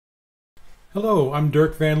Hello, I'm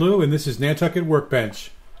Dirk Van Loo and this is Nantucket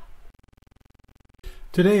Workbench.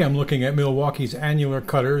 Today I'm looking at Milwaukee's Annular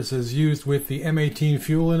cutters as used with the M18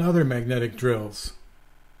 Fuel and other magnetic drills.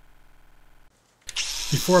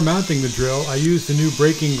 Before mounting the drill, I used a new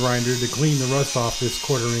braking grinder to clean the rust off this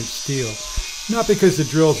 1/4-inch steel. Not because the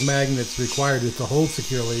drill's magnets required it to hold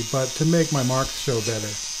securely, but to make my marks show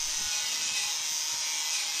better.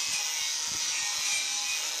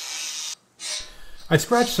 I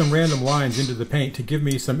scratched some random lines into the paint to give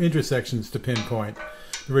me some intersections to pinpoint.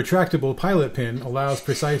 The retractable pilot pin allows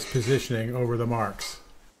precise positioning over the marks.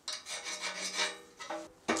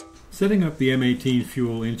 Setting up the M18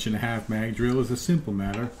 Fuel 1.5-inch mag drill is a simple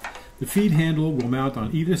matter. The feed handle will mount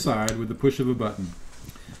on either side with the push of a button.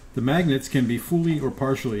 The magnets can be fully or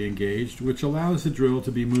partially engaged, which allows the drill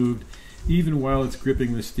to be moved even while it's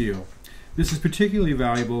gripping the steel. This is particularly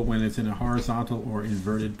valuable when it's in a horizontal or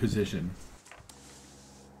inverted position.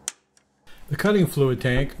 The cutting fluid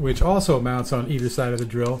tank, which also mounts on either side of the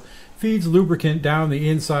drill, feeds lubricant down the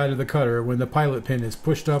inside of the cutter when the pilot pin is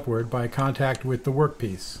pushed upward by contact with the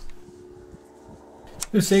workpiece.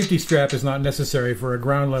 The safety strap is not necessary for a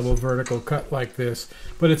ground-level vertical cut like this,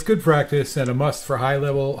 but it's good practice and a must for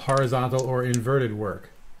high-level, horizontal, or inverted work.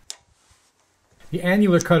 The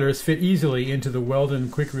annular cutters fit easily into the Weldon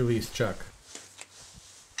quick-release chuck.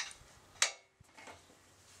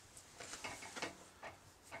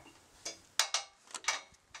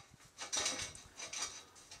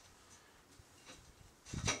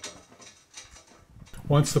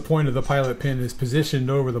 Once the point of the pilot pin is positioned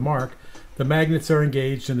over the mark, the magnets are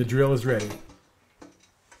engaged and the drill is ready.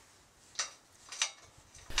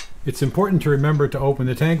 It's important to remember to open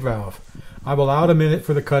the tank valve. I've allowed a minute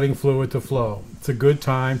for the cutting fluid to flow. It's a good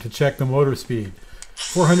time to check the motor speed.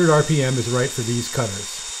 400 RPM is right for these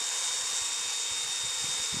cutters.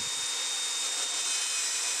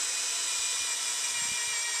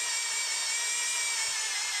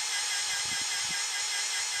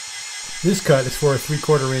 This cut is for a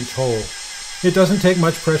 3/4-inch hole. It doesn't take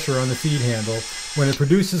much pressure on the feed handle. When it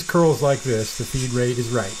produces curls like this, the feed rate is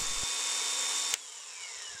right.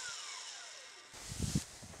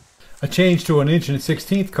 A change to an 1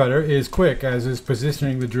 1/16 cutter is quick, as is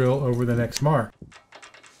positioning the drill over the next mark.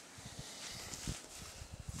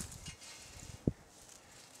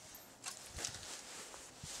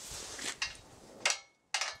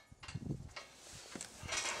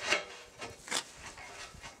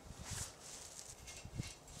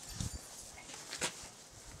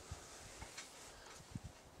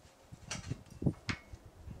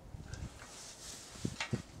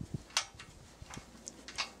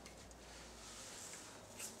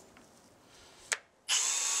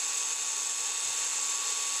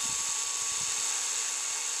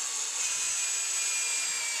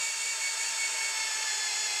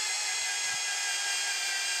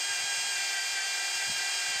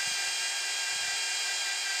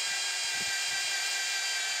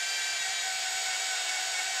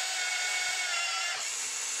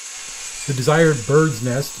 The desired bird's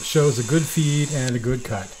nest shows a good feed and a good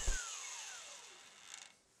cut.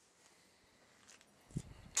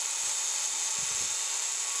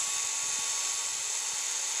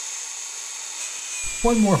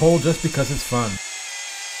 One more hole just because it's fun.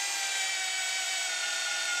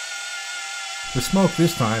 The smoke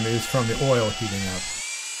this time is from the oil heating up.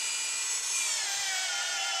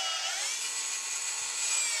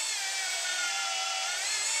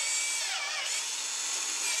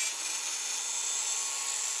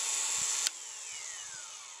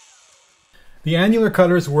 The annular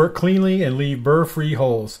cutters work cleanly and leave burr-free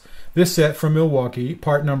holes. This set from Milwaukee,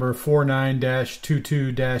 part number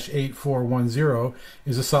 49-22-8410,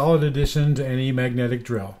 is a solid addition to any magnetic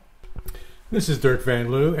drill. This is Dirk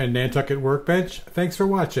Van Loo and Nantucket Workbench. Thanks for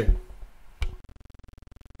watching.